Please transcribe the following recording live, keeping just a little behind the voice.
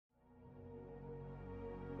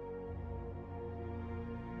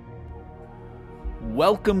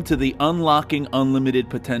Welcome to the Unlocking Unlimited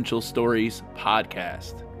Potential Stories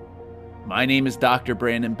podcast. My name is Dr.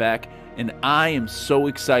 Brandon Beck, and I am so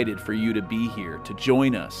excited for you to be here to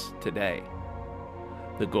join us today.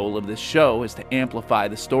 The goal of this show is to amplify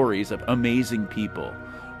the stories of amazing people,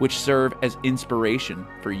 which serve as inspiration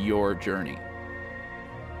for your journey.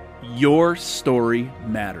 Your story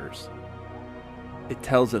matters. It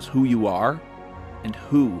tells us who you are and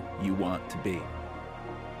who you want to be.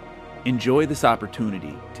 Enjoy this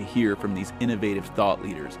opportunity to hear from these innovative thought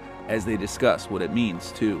leaders as they discuss what it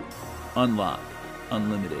means to unlock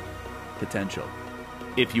unlimited potential.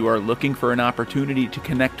 If you are looking for an opportunity to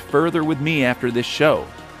connect further with me after this show,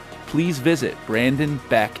 please visit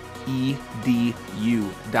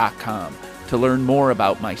brandonbeckedu.com to learn more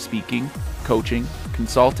about my speaking, coaching,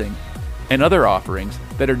 consulting, and other offerings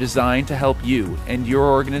that are designed to help you and your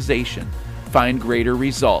organization find greater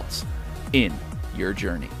results in your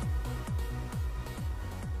journey.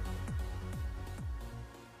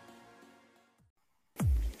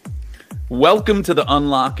 Welcome to the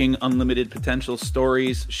Unlocking Unlimited Potential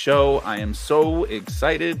Stories show. I am so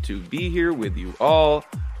excited to be here with you all.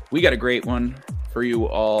 We got a great one for you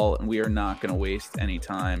all, and we are not going to waste any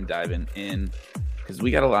time diving in because we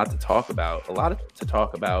got a lot to talk about.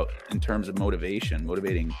 In terms of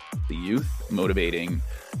motivating the youth, motivating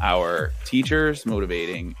our teachers,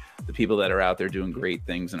 motivating the people that are out there doing great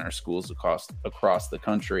things in our schools across the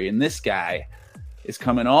country. And this guy is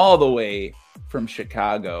coming all the way from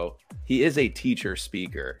Chicago. He is a teacher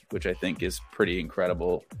speaker, which I think is pretty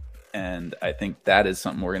incredible. And I think that is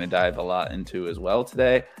something we're going to dive a lot into as well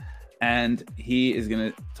today. And he is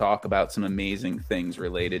going to talk about some amazing things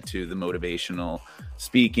related to the motivational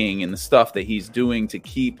speaking and the stuff that he's doing to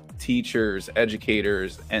keep teachers,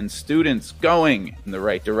 educators, and students going in the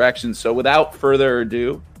right direction. So without further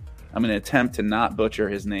ado, I'm going to attempt to not butcher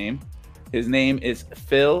his name. His name is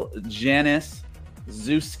Phil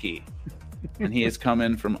Januszewski. And he is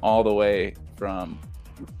coming from all the way from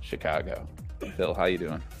Chicago. Phil, how you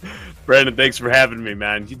doing? Brandon, thanks for having me,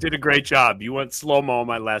 man. You did a great job. You went slow-mo on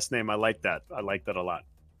my last name. I like that. I like that a lot.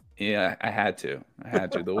 Yeah, I had to.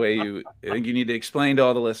 The way I think you need to explain to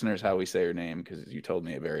all the listeners how we say your name because you told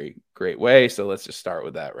me a very great way. So let's just start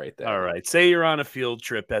with that right there. All right. Say you're on a field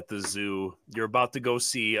trip at the zoo. You're about to go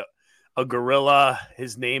see a gorilla.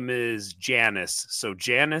 His name is Janus. So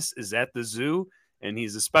Janus is at the zoo. And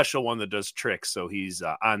he's a special one that does tricks, so he's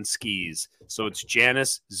on skis. So it's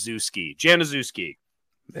Januszewski. Januszewski.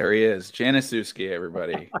 There he is. Januszewski,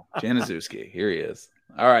 everybody. Januszewski. Here he is.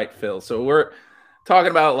 All right, Phil. So we're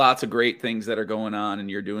talking about lots of great things that are going on, and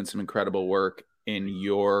you're doing some incredible work in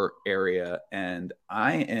your area. And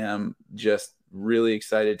I am just really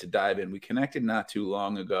excited to dive in. We connected not too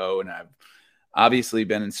long ago, and I've obviously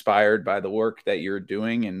been inspired by the work that you're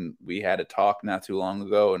doing, and we had a talk not too long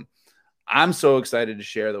ago, and I'm so excited to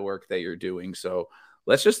share the work that you're doing. So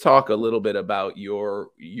let's just talk a little bit about your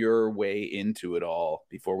way into it all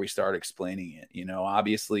before we start explaining it. You know,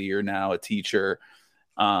 obviously you're now a teacher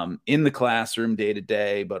in the classroom day to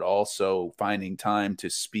day, but also finding time to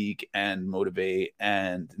speak and motivate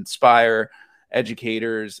and inspire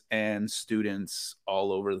educators and students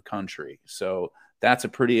all over the country. So that's a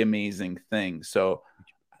pretty amazing thing. So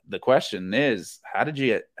the question is, how did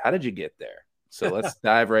you get there? So let's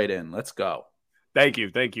dive right in. Let's go. Thank you.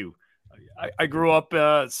 I grew up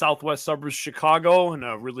southwest suburbs Chicago in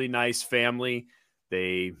a really nice family.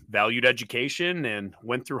 They valued education and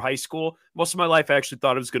went through high school. Most of my life, I actually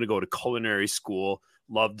thought I was going to go to culinary school.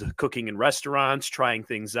 Loved cooking in restaurants, trying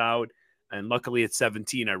things out. And luckily at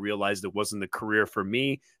 17, I realized it wasn't the career for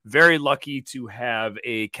me. Very lucky to have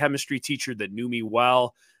a chemistry teacher that knew me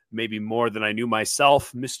well, maybe more than I knew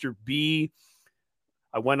myself, Mr. B.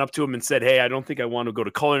 I went up to him and said, hey, I don't think I want to go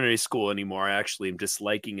to culinary school anymore. I actually am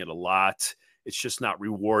disliking it a lot. It's just not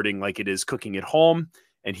rewarding like it is cooking at home.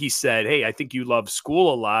 And he said, hey, I think you love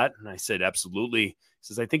school a lot. And I said, absolutely. He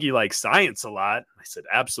says, I think you like science a lot. I said,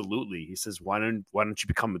 absolutely. He says, why don't you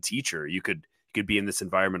become a teacher? You could be in this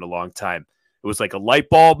environment a long time. It was like a light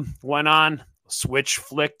bulb went on, a switch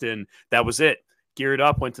flicked, and that was it. Geared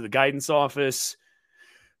up, went to the guidance office.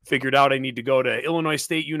 Figured out I need to go to Illinois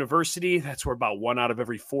State University. That's where about 1 out of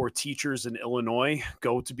every 4 teachers in Illinois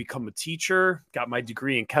go to become a teacher. Got my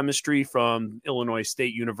degree in chemistry from Illinois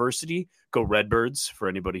State University. Go Redbirds, for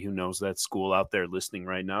anybody who knows that school out there listening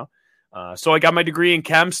right now. So I got my degree in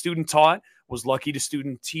chem, student taught. Was lucky to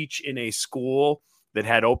student teach in a school that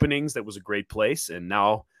had openings. That was a great place. And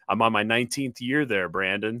now I'm on my 19th year there,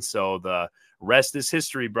 Brandon. So the rest is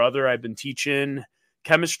history, brother. I've been teaching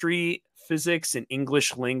chemistry, physics, and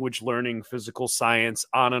English language learning, physical science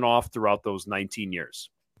on and off throughout those 19 years.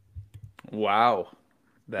 Wow.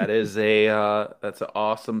 That is that's an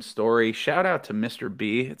awesome story. Shout out to Mr.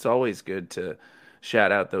 B. It's always good to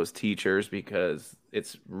shout out those teachers because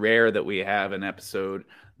it's rare that we have an episode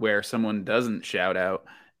where someone doesn't shout out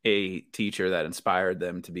a teacher that inspired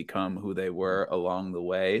them to become who they were along the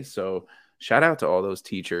way. So shout out to all those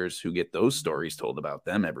teachers who get those stories told about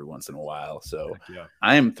them every once in a while. So Yeah.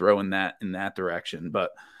 I am throwing that in that direction,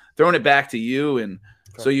 but throwing it back to you. And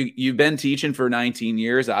so you've been teaching for 19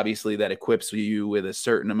 years. Obviously, that equips you with a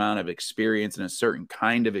certain amount of experience and a certain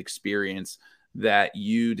kind of experience that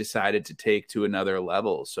you decided to take to another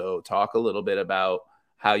level. So talk a little bit about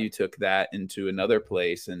how you took that into another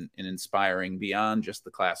place and inspiring beyond just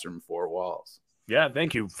the classroom four walls. Yeah,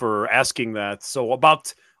 thank you for asking that. So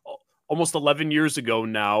about almost 11 years ago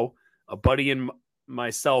now, a buddy and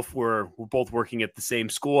myself were both working at the same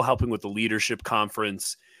school, helping with the leadership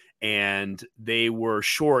conference. And they were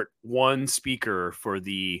short one speaker for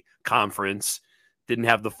the conference, didn't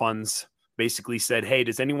have the funds, basically said, hey,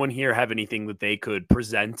 does anyone here have anything that they could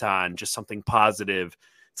present on, just something positive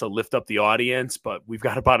to lift up the audience? But we've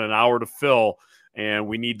got about an hour to fill, and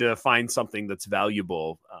we need to find something that's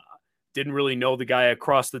valuable. Didn't really know the guy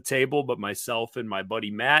across the table, but myself and my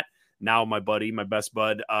buddy Matt, now my buddy, my best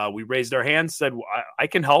bud, we raised our hands, said, I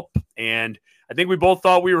can help. And I think we both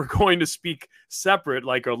thought we were going to speak separate,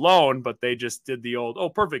 like alone, but they just did the old, oh,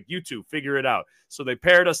 perfect, you two, figure it out. So they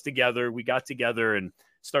paired us together. We got together and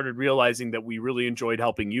started realizing that we really enjoyed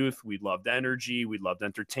helping youth. We loved energy. We loved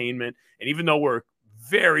entertainment. And even though we're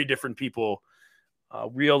very different people,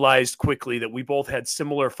 realized quickly that we both had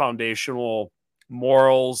similar foundational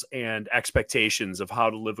morals and expectations of how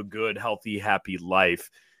to live a good, healthy, happy life.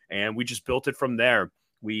 And we just built it from there.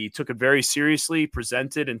 We took it very seriously,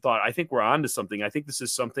 presented, and thought, I think we're on to something. I think this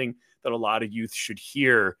is something that a lot of youth should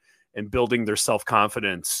hear in building their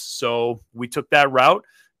self-confidence. So we took that route,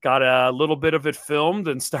 got a little bit of it filmed,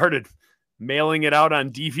 and started mailing it out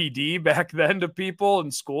on DVD back then to people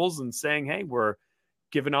in schools and saying, hey, we're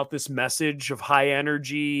giving out this message of high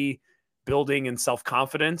energy, building, and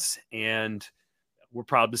self-confidence. And we're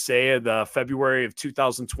proud to say the February of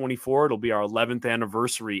 2024, it'll be our 11th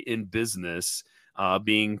anniversary in business,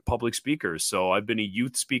 being public speakers. So I've been a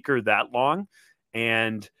youth speaker that long,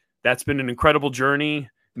 and that's been an incredible journey,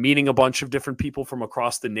 meeting a bunch of different people from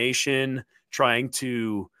across the nation, trying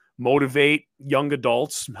to motivate young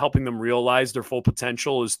adults, helping them realize their full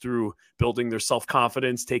potential is through building their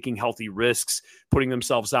self-confidence, taking healthy risks, putting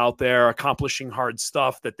themselves out there, accomplishing hard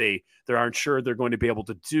stuff that they aren't sure they're going to be able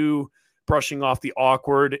to do, brushing off the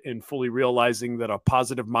awkward and fully realizing that a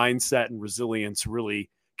positive mindset and resilience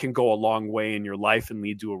really can go a long way in your life and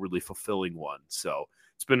lead to a really fulfilling one. So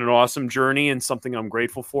it's been an awesome journey and something I'm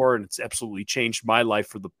grateful for, and it's absolutely changed my life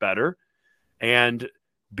for the better. And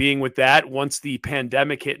being with that, once the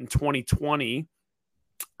pandemic hit in 2020,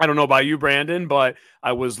 I don't know about you, Brandon, but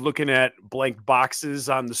I was looking at blank boxes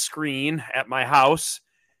on the screen at my house,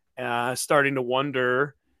 starting to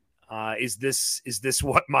wonder, is this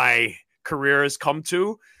what my career has come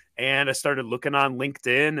to? And I started looking on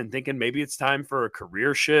LinkedIn and thinking maybe it's time for a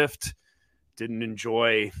career shift. Didn't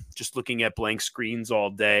enjoy just looking at blank screens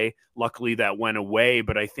all day. Luckily, that went away.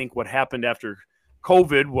 But I think what happened after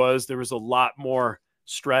COVID was there was a lot more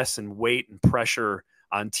stress and weight and pressure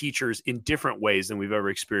on teachers in different ways than we've ever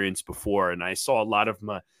experienced before. And I saw a lot of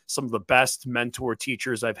some of the best mentor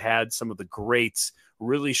teachers I've had, some of the greats,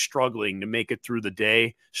 really struggling to make it through the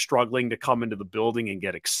day, struggling to come into the building and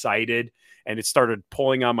get excited. And it started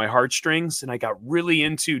pulling on my heartstrings. And I got really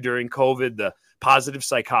into, during COVID, the positive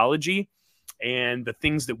psychology and the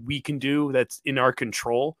things that we can do that's in our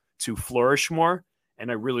control to flourish more. And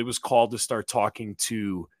I really was called to start talking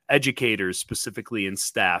to educators, specifically in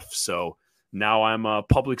staff. So now I'm a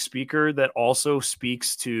public speaker that also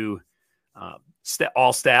speaks to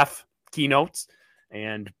all staff keynotes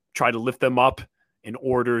and try to lift them up in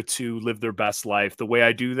order to live their best life. The way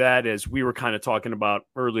I do that, as we were kind of talking about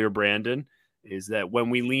earlier, Brandon, is that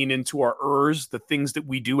when we lean into our ers, the things that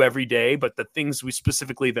we do every day, but the things we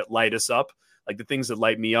specifically that light us up, like the things that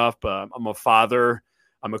light me up. I'm a father.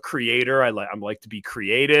 I'm a creator. I like to be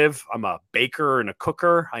creative. I'm a baker and a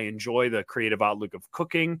cooker. I enjoy the creative outlook of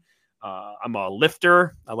cooking. I'm a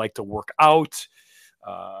lifter. I like to work out.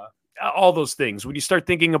 All those things. When you start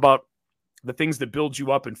thinking about the things that build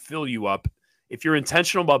you up and fill you up, if you're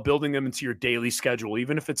intentional about building them into your daily schedule,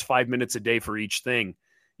 even if it's 5 minutes a day for each thing,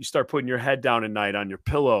 you start putting your head down at night on your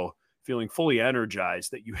pillow, feeling fully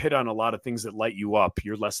energized, that you hit on a lot of things that light you up.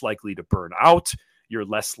 You're less likely to burn out. You're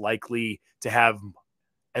less likely to have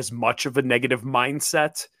as much of a negative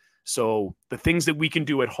mindset. So the things that we can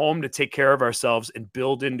do at home to take care of ourselves and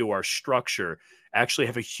build into our structure actually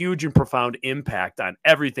have a huge and profound impact on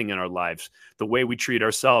everything in our lives. The way we treat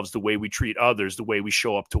ourselves, the way we treat others, the way we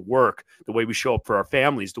show up to work, the way we show up for our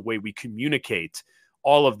families, the way we communicate.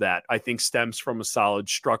 All of that, I think, stems from a solid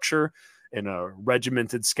structure and a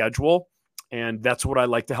regimented schedule. And that's what I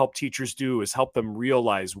like to help teachers do, is help them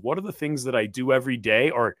realize what are the things that I do every day,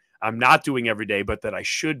 or I'm not doing every day, but that I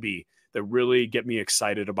should be, that really get me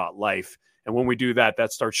excited about life. And when we do that,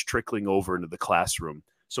 that starts trickling over into the classroom.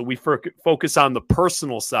 So we focus on the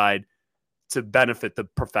personal side to benefit the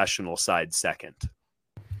professional side second.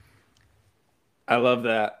 I love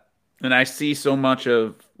that. And I see so much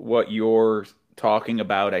of what you're talking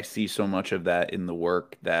about. I see so much of that in the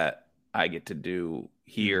work that I get to do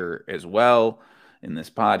here as well in this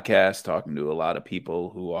podcast, talking to a lot of people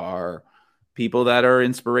who are people that are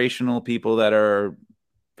inspirational, people that are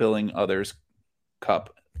filling others'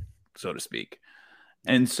 cup, so to speak.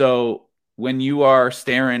 And so when you are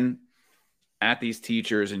staring at these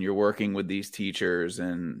teachers and you're working with these teachers,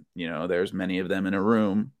 and, you know, there's many of them in a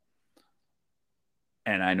room,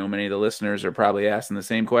 and I know many of the listeners are probably asking the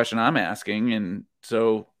same question I'm asking. And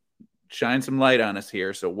so shine some light on us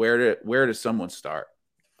here. So where does someone start?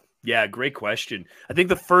 Yeah, great question. I think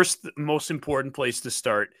the first most important place to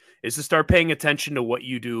start is to start paying attention to what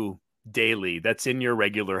you do daily that's in your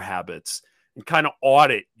regular habits, and kind of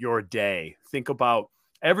audit your day. Think about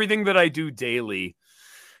everything that I do daily.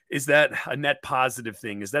 Is that a net positive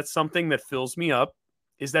thing? Is that something that fills me up?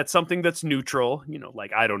 Is that something that's neutral? You know,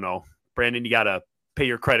 like, I don't know, Brandon, you got to pay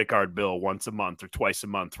your credit card bill once a month or twice a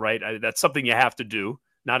month, right? That's something you have to do.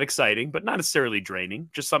 Not exciting, but not necessarily draining,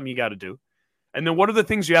 just something you got to do. And then what are the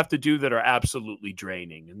things you have to do that are absolutely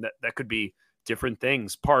draining? And that could be different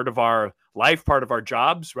things, part of our life, part of our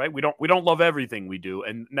jobs, right? We don't love everything we do,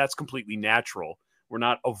 and that's completely natural. We're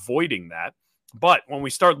not avoiding that. But when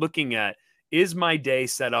we start looking at, is my day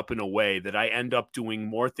set up in a way that I end up doing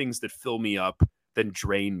more things that fill me up than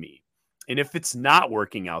drain me? And if it's not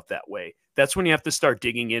working out that way, that's when you have to start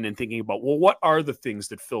digging in and thinking about, well, what are the things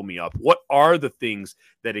that fill me up? What are the things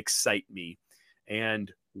that excite me?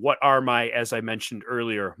 And what are my, as I mentioned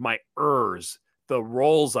earlier, my the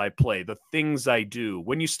roles I play, the things I do?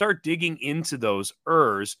 When you start digging into those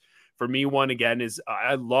for me, one again is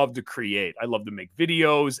I love to create. I love to make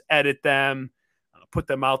videos, edit them, put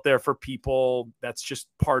them out there for people. That's just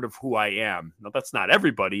part of who I am. Now, that's not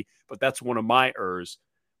everybody, but that's one of my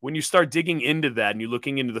When you start digging into that and you're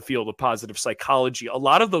looking into the field of positive psychology, a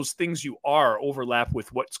lot of those things you are overlap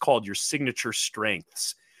with what's called your signature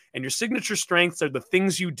strengths. And your signature strengths are the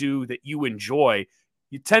things you do that you enjoy.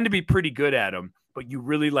 You tend to be pretty good at them, but you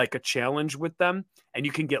really like a challenge with them. And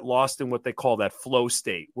you can get lost in what they call that flow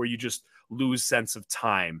state, where you just lose sense of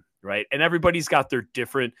time, right? And everybody's got their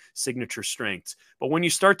different signature strengths. But when you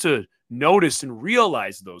start to notice and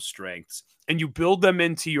realize those strengths and you build them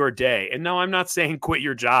into your day, and now I'm not saying quit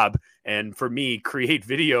your job and, for me, create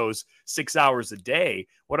videos 6 hours a day.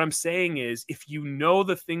 What I'm saying is, if you know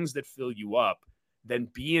the things that fill you up, then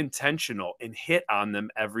be intentional and hit on them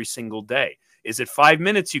every single day. Is it 5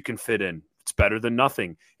 minutes you can fit in? It's better than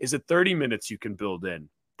nothing. Is it 30 minutes you can build in?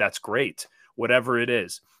 That's great, whatever it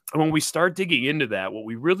is. And when we start digging into that, what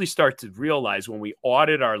we really start to realize when we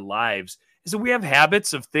audit our lives is that we have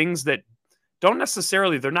habits of things that don't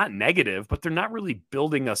necessarily, they're not negative, but they're not really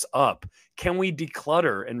building us up. Can we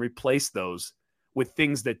declutter and replace those with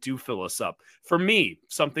things that do fill us up? For me,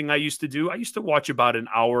 something I used to do, I used to watch about an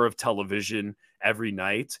hour of television every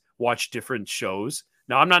night, watch different shows.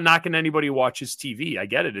 Now, I'm not knocking anybody who watches TV. I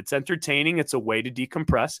get it. It's entertaining. It's a way to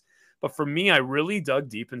decompress. But for me, I really dug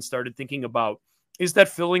deep and started thinking about, is that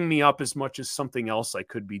filling me up as much as something else I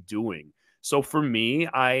could be doing? So for me,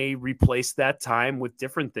 I replaced that time with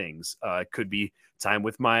different things. It could be time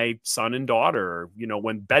with my son and daughter,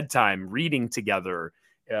 when bedtime, reading together.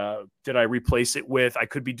 Did I replace it with, I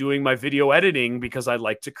could be doing my video editing because I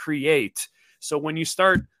like to create. So when you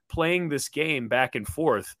start playing this game back and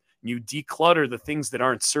forth, you declutter the things that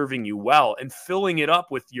aren't serving you well and filling it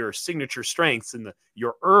up with your signature strengths and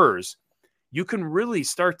your you can really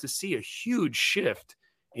start to see a huge shift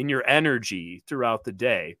in your energy throughout the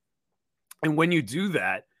day. And when you do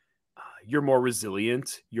that, you're more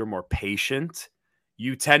resilient, you're more patient.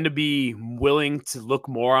 You tend to be willing to look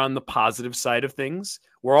more on the positive side of things.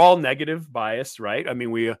 We're all negative biased, right? I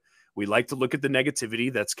mean, we like to look at the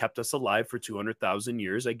negativity that's kept us alive for 200,000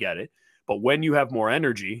 years. I get it. But when you have more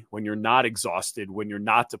energy, when you're not exhausted, when you're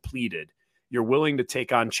not depleted, you're willing to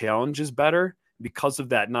take on challenges better. Because of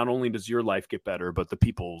that, not only does your life get better, but the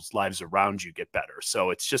people's lives around you get better. So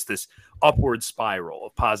it's just this upward spiral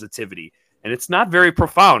of positivity. And it's not very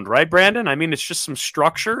profound, right, Brandon? I mean, it's just some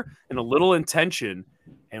structure and a little intention.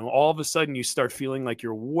 And all of a sudden you start feeling like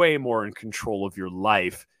you're way more in control of your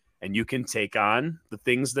life, and you can take on the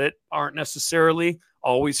things that aren't necessarily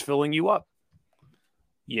always filling you up.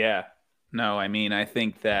 Yeah. No, I mean, I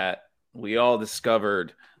think that we all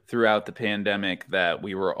discovered throughout the pandemic that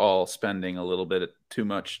we were all spending a little bit too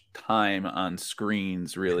much time on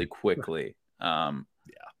screens really quickly. And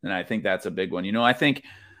I think that's a big one. I think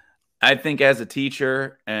as a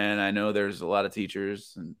teacher, and I know there's a lot of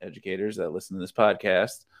teachers and educators that listen to this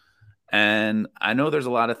podcast, and I know there's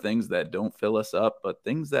a lot of things that don't fill us up, but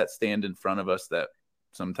things that stand in front of us that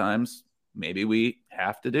sometimes maybe we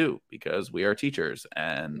have to do because we are teachers.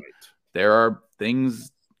 And there are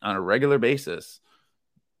things on a regular basis,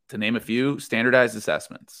 to name a few, standardized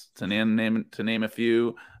assessments, to name a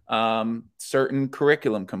few, certain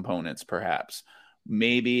curriculum components, perhaps.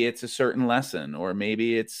 Maybe it's a certain lesson, or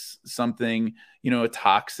maybe it's something, a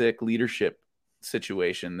toxic leadership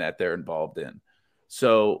situation that they're involved in.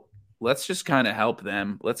 So let's just kind of help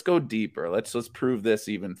them. Let's go deeper. Let's prove this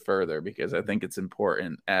even further, because I think it's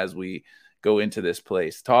important as we go into this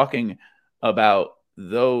place talking about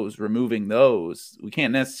removing those. We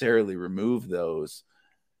can't necessarily remove those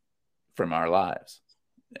from our lives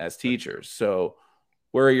as teachers. So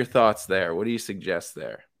what are your thoughts there? What do you suggest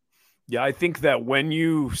there? Yeah, I think that when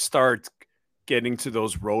you start getting to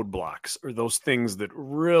those roadblocks, or those things that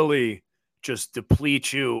really just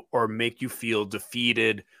deplete you or make you feel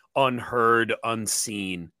defeated, unheard,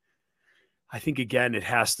 unseen, I think, again, it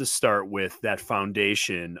has to start with that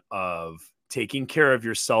foundation of taking care of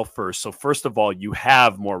yourself first. So first of all, you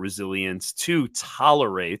have more resilience to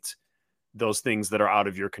tolerate those things that are out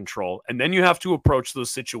of your control. And then you have to approach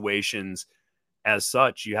those situations as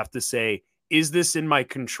such. You have to say, is this in my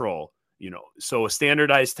control? So a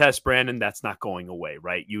standardized test, Brandon, that's not going away,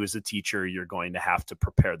 right? You as a teacher, you're going to have to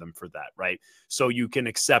prepare them for that, right? So you can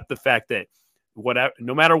accept the fact that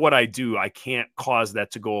no matter what I do, I can't cause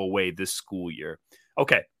that to go away this school year.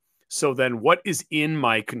 Okay. So then what is in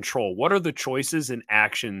my control? What are the choices and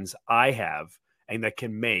actions I have and that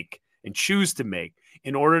can make and choose to make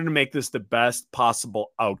in order to make this the best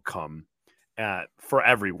possible outcome for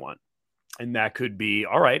everyone? And that could be,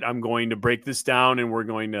 all right, I'm going to break this down and we're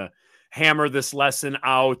going to hammer this lesson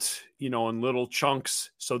out, in little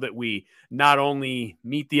chunks, so that we not only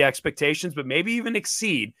meet the expectations, but maybe even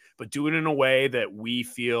exceed, but do it in a way that we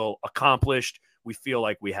feel accomplished. We feel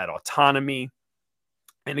like we had autonomy.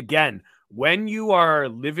 And again, when you are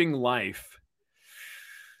living life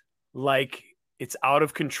like it's out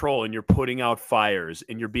of control and you're putting out fires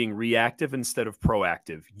and you're being reactive instead of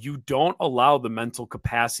proactive, you don't allow the mental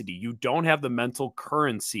capacity. You don't have the mental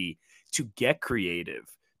currency to get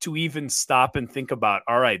creative, to even stop and think about,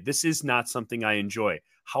 all right, this is not something I enjoy.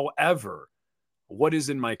 However, what is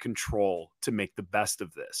in my control to make the best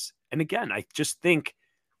of this? And again, I just think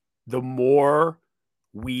the more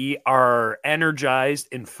we are energized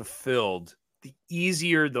and fulfilled, the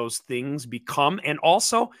easier those things become. And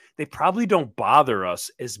also, they probably don't bother us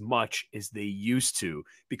as much as they used to,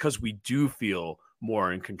 because we do feel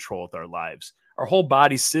more in control with our lives. Our whole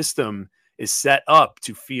body system is set up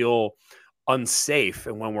to feel unsafe.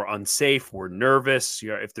 And when we're unsafe, we're nervous,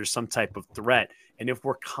 if there's some type of threat. And if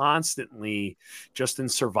we're constantly just in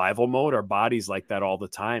survival mode, our body's like that all the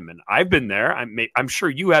time. And I've been there. I'm sure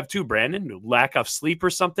you have too, Brandon. Lack of sleep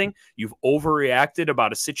or something. You've overreacted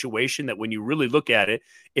about a situation that, when you really look at it,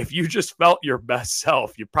 if you just felt your best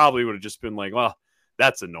self, you probably would have just been like, well,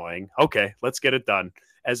 that's annoying. Okay, let's get it done.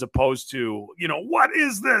 As opposed to, what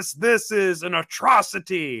is this? This is an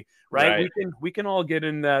atrocity, right? We can all get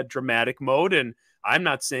in that dramatic mode. And I'm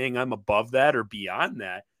not saying I'm above that or beyond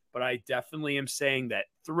that, but I definitely am saying that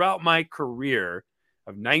throughout my career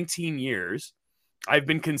of 19 years, I've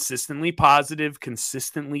been consistently positive,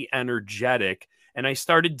 consistently energetic. And I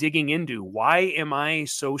started digging into, why am I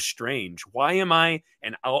so strange? Why am I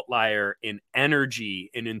an outlier in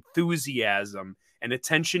energy and enthusiasm and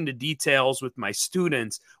attention to details with my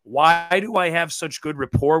students? Why do I have such good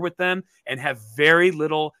rapport with them and have very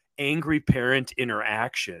little angry parent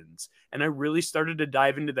interactions? And I really started to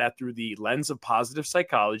dive into that through the lens of positive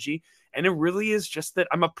psychology. And it really is just that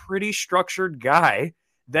I'm a pretty structured guy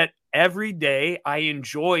that every day I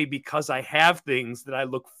enjoy, because I have things that I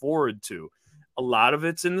look forward to. A lot of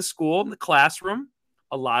it's in the school, in the classroom.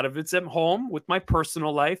 A lot of it's at home with my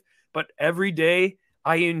personal life. But every day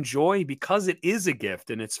I enjoy, because it is a gift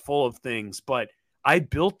and it's full of things. But I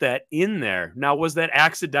built that in there. Now, was that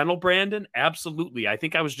accidental, Brandon? Absolutely. I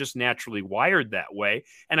think I was just naturally wired that way.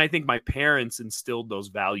 And I think my parents instilled those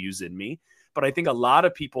values in me. But I think a lot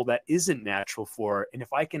of people that isn't natural for, and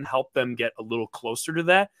if I can help them get a little closer to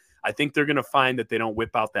that, I think they're going to find that they don't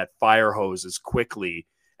whip out that fire hose as quickly,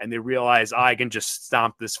 and they realize, I can just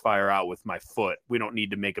stomp this fire out with my foot. We don't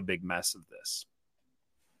need to make a big mess of this.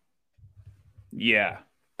 Yeah,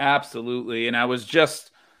 absolutely. And I was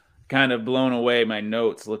just kind of blown away my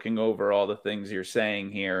notes looking over all the things you're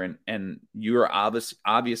saying here. And you're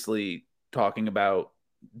obviously talking about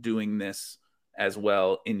doing this as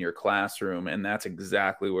well in your classroom. And that's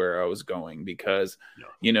exactly where I was going, because,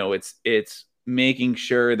 you know, it's making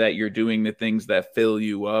sure that you're doing the things that fill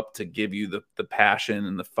you up to give you the passion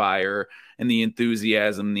and the fire and the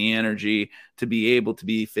enthusiasm, the energy to be able to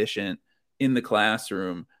be efficient in the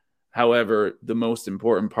classroom. However, the most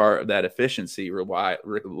important part of that efficiency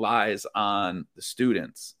relies on the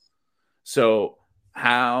students. So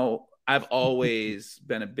how I've always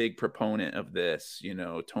been a big proponent of this, you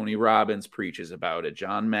know, Tony Robbins preaches about it,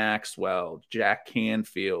 John Maxwell, Jack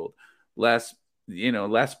Canfield, Les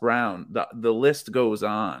Brown, the list goes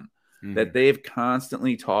on, that they've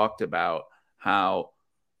constantly talked about how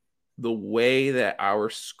the way that our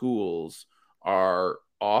schools are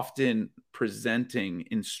often presenting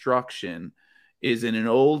instruction is in an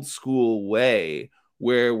old school way,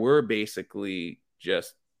 where we're basically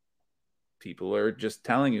just, people are just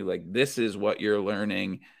telling you, like, this is what you're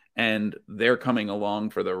learning, and they're coming along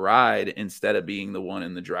for the ride instead of being the one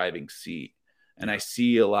in the driving seat. And I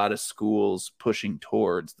see a lot of schools pushing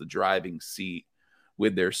towards the driving seat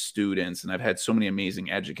with their students. And I've had so many amazing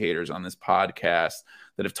educators on this podcast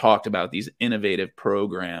that have talked about these innovative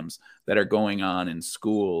programs that are going on in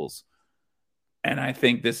schools. And I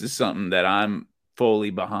think this is something that I'm fully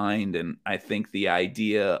behind. And I think the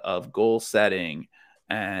idea of goal setting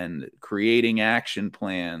and creating action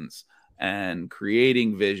plans and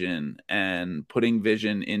creating vision and putting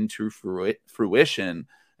vision into fruition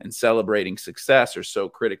and celebrating success are so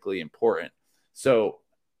critically important. So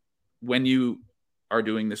when you are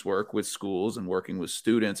doing this work with schools and working with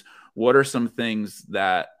students, what are some things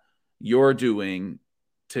that you're doing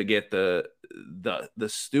to get the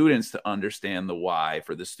students to understand the why,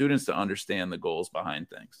 for the students to understand the goals behind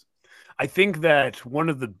things? I think that one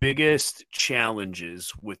of the biggest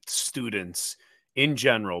challenges with students in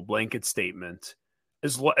general, blanket statement,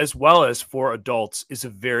 as well as for adults, is a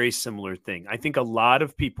very similar thing. I think a lot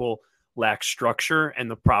of people lack structure and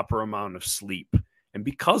the proper amount of sleep. And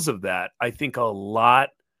because of that, I think a lot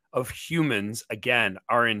of humans, again,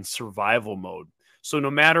 are in survival mode. So no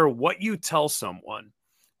matter what you tell someone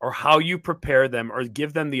or how you prepare them or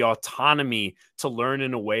give them the autonomy to learn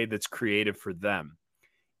in a way that's creative for them,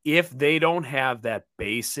 if they don't have that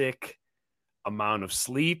basic amount of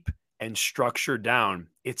sleep and structure down,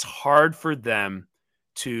 it's hard for them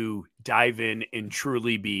to dive in and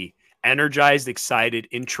truly be energized, excited,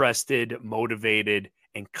 interested, motivated,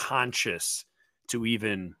 and conscious to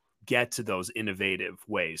even get to those innovative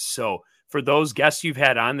ways. So for those guests you've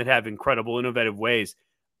had on that have incredible innovative ways,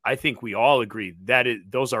 I think we all agree that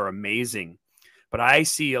those are amazing. But I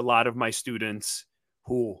see a lot of my students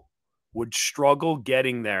who would struggle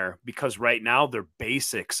getting there because right now their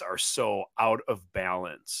basics are so out of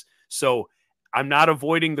balance. So I'm not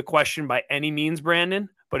avoiding the question by any means, Brandon,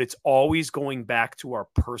 but it's always going back to our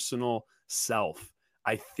personal self.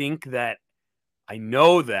 I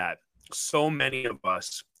know that so many of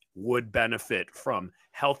us would benefit from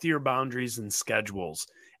healthier boundaries and schedules.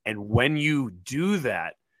 And when you do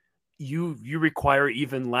that, you require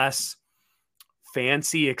even less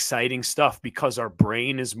fancy, exciting stuff because our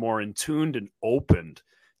brain is more in tuned and opened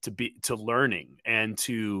to learning and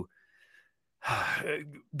to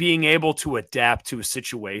being able to adapt to a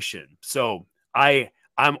situation. So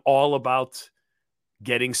I'm all about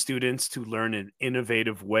getting students to learn in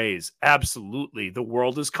innovative ways. Absolutely. The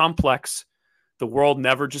world is complex. The world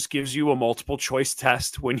never just gives you a multiple choice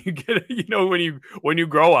test when you get, when you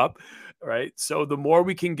grow up, right? So the more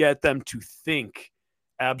we can get them to think,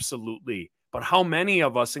 absolutely. But how many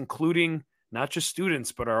of us, including not just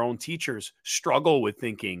students, but our own teachers, struggle with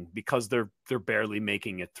thinking because they're barely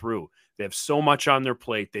making it through. They have so much on their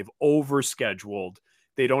plate. They've overscheduled.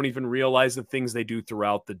 They don't even realize the things they do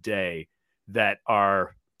throughout the day that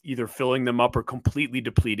are either filling them up or completely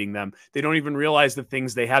depleting them. They don't even realize the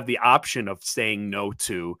things they have the option of saying no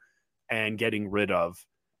to and getting rid of.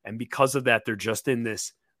 And because of that, they're just in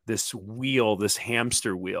this wheel, this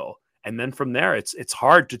hamster wheel. And then from there, it's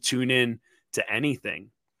hard to tune in to anything.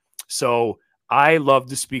 So I love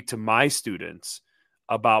to speak to my students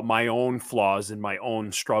about my own flaws and my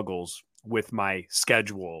own struggles with my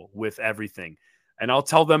schedule, with everything. And I'll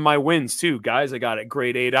tell them my wins too. Guys, I got a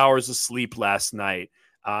great 8 hours of sleep last night.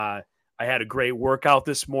 I I had a great workout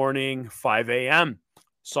this morning, 5 a.m.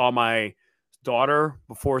 Saw my daughter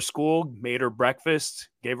before school, made her breakfast,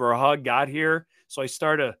 gave her a hug, got here. So I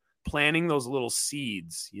started planting those little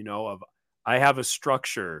seeds, of I have a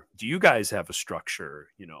structure. Do you guys have a structure?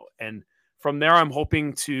 And from there, I'm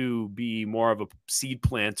hoping to be more of a seed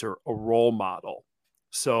planter, a role model.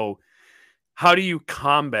 So how do you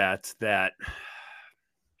combat that?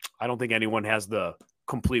 I don't think anyone has the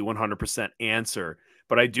complete 100% answer,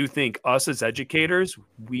 but I do think us as educators,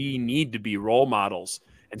 we need to be role models.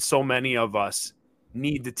 And so many of us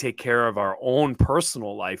need to take care of our own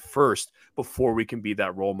personal life first before we can be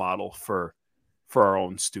that role model for our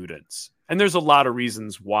own students. And there's a lot of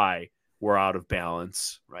reasons why we're out of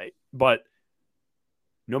balance, right? But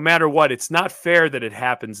no matter what, it's not fair that it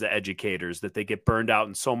happens to educators, that they get burned out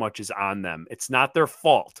and so much is on them. It's not their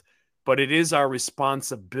fault, but it is our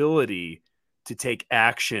responsibility to take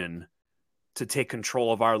action, to take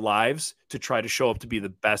control of our lives, to try to show up to be the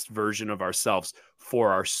best version of ourselves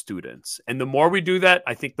for our students. And the more we do that,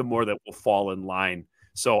 I think the more that we'll fall in line.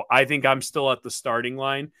 So I think I'm still at the starting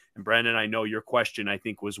line. And Brandon, I know your question, I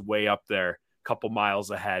think, was way up there, a couple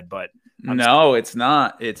miles ahead, but it's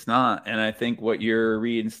not. It's not. And I think what you're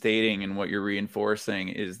reinstating and what you're reinforcing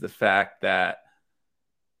is the fact that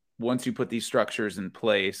once you put these structures in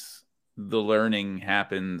place, the learning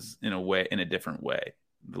happens in a different way.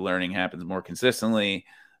 The learning happens more consistently.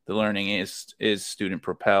 The learning is student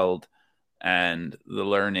propelled, and the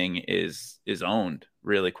learning is owned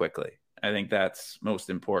really quickly. I think that's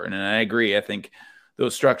most important. And I agree. I think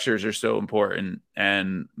those structures are so important,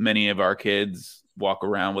 and many of our kids walk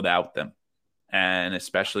around without them. And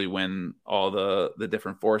especially when all the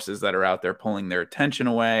different forces that are out there pulling their attention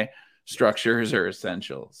away, structures are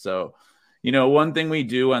essential. So, one thing we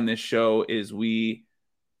do on this show is we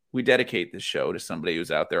dedicate this show to somebody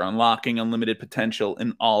who's out there unlocking unlimited potential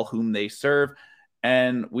in all whom they serve.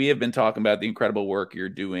 And we have been talking about the incredible work you're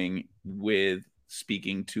doing with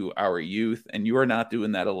speaking to our youth, and you are not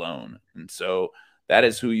doing that alone. And so that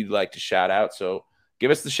is who you'd like to shout out. So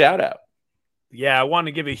give us the shout out. Yeah, I want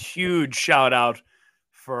to give a huge shout out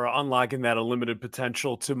for unlocking that unlimited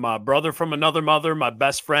potential to my brother from another mother, my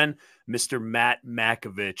best friend, Mr. Matt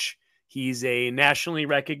Makovich. He's a nationally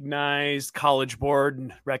recognized College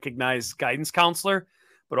Board recognized guidance counselor,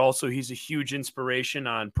 but also he's a huge inspiration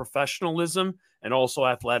on professionalism and also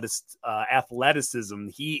athleticism.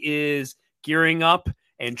 He is gearing up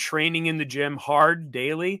and training in the gym hard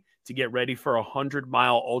daily to get ready for a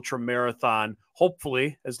 100-mile ultra marathon,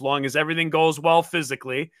 hopefully, as long as everything goes well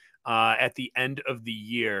physically, at the end of the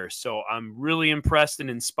year. So I'm really impressed and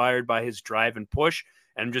inspired by his drive and push.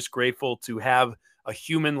 And I'm just grateful to have a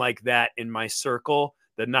human like that in my circle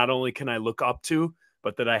that not only can I look up to,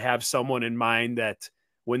 but that I have someone in mind that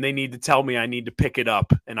when they need to tell me I need to pick it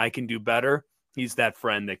up and I can do better, he's that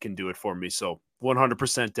friend that can do it for me. So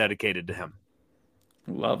 100% dedicated to him.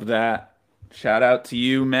 Love that. Shout out to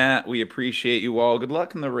you, Matt. We appreciate you all. Good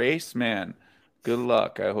luck in the race, man. Good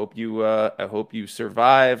luck. I hope you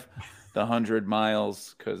survive the 100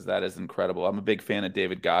 miles, because that is incredible. I'm a big fan of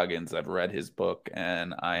David Goggins. I've read his book,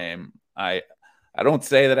 and I don't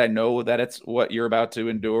say that I know that it's what you're about to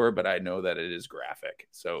endure, but I know that it is graphic.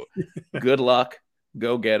 So good luck.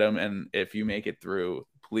 Go get them. And if you make it through,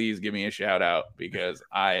 please give me a shout out, because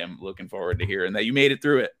I am looking forward to hearing that you made it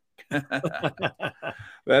through it.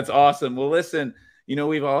 That's awesome. Well, listen,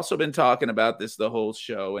 we've also been talking about this the whole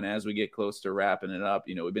show. And as we get close to wrapping it up,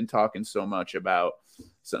 we've been talking so much about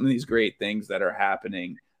some of these great things that are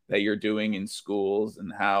happening that you're doing in schools,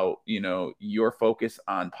 and how, your focus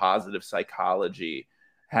on positive psychology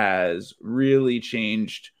has really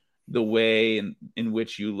changed the way in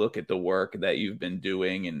which you look at the work that you've been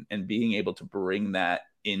doing, and being able to bring that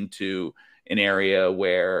into an area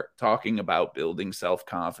where talking about building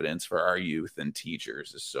self-confidence for our youth and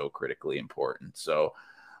teachers is so critically important. So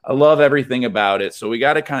I love everything about it. So we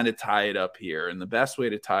got to kind of tie it up here. And the best way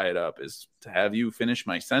to tie it up is to have you finish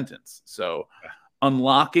my sentence. So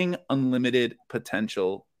unlocking unlimited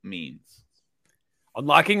potential means.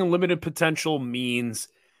 Unlocking unlimited potential means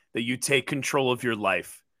that you take control of your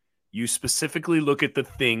life. You specifically look at the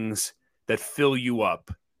things that fill you up,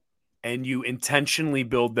 and you intentionally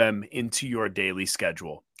build them into your daily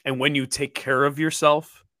schedule. And when you take care of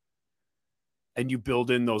yourself and you build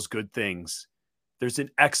in those good things, there's an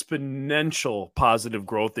exponential positive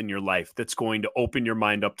growth in your life that's going to open your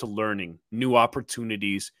mind up to learning, new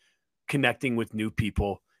opportunities, connecting with new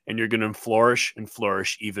people, and you're going to flourish and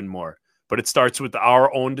flourish even more. But it starts with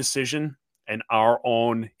our own decision and our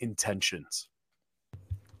own intentions.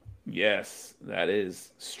 Yes, that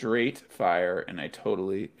is straight fire, and I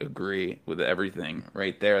totally agree with everything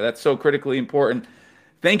right there. That's so critically important.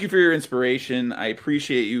 Thank you for your inspiration. I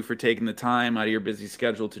appreciate you for taking the time out of your busy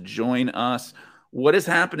schedule to join us. What is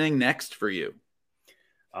happening next for you?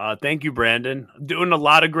 Thank you, Brandon. Doing a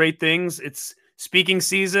lot of great things. It's speaking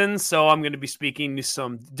season, so I'm going to be speaking to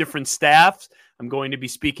some different staffs. I'm going to be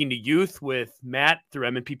speaking to youth with Matt through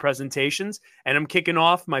M&P presentations, and I'm kicking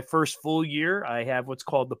off my first full year. I have what's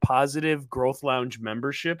called the Positive Growth Lounge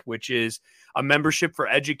membership, which is a membership for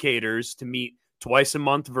educators to meet twice a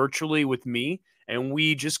month virtually with me. And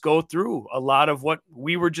we just go through a lot of what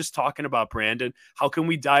we were just talking about, Brandon. How can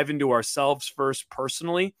we dive into ourselves first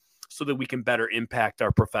personally, so that we can better impact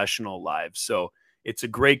our professional lives? So it's a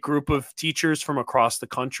great group of teachers from across the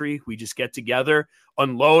country. We just get together,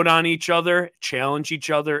 unload on each other, challenge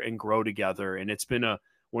each other, and grow together. And it's been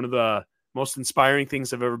one of the most inspiring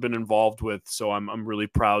things I've ever been involved with. So I'm really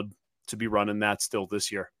proud to be running that still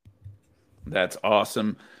this year. That's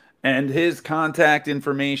awesome. And his contact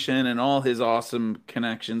information and all his awesome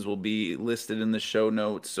connections will be listed in the show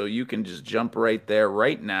notes. So you can just jump right there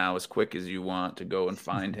right now as quick as you want to go and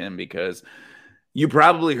find him, because you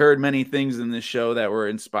probably heard many things in this show that were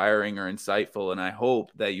inspiring or insightful. And I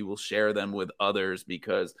hope that you will share them with others,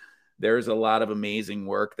 because there's a lot of amazing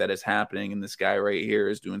work that is happening. And this guy right here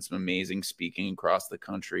is doing some amazing speaking across the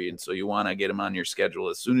country. And so you want to get him on your schedule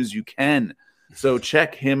as soon as you can. So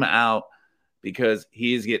check him out, because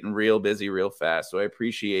he's getting real busy real fast. So I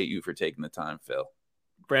appreciate you for taking the time, Phil.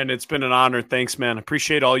 Brandon, it's been an honor. Thanks, man.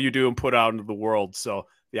 Appreciate all you do and put out into the world. So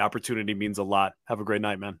the opportunity means a lot. Have a great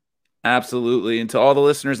night, man. Absolutely. And to all the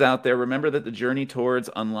listeners out there, remember that the journey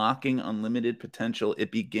towards unlocking unlimited potential,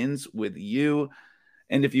 it begins with you.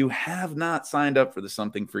 And if you have not signed up for the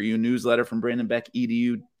Something For You newsletter from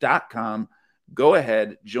BrandonBeckEDU.com, go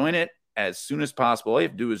ahead, join it as soon as possible. All you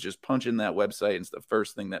have to do is just punch in that website, and it's the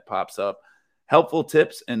first thing that pops up. Helpful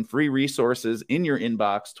tips and free resources in your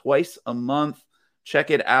inbox twice a month. Check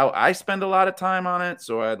it out. I spend a lot of time on it,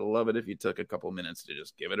 so I'd love it if you took a couple minutes to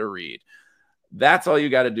just give it a read. That's all you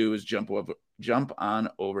got to do is jump on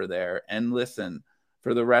over there and listen.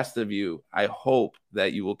 For the rest of you, I hope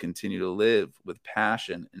that you will continue to live with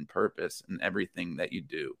passion and purpose in everything that you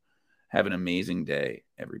do. Have an amazing day,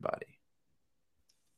 everybody.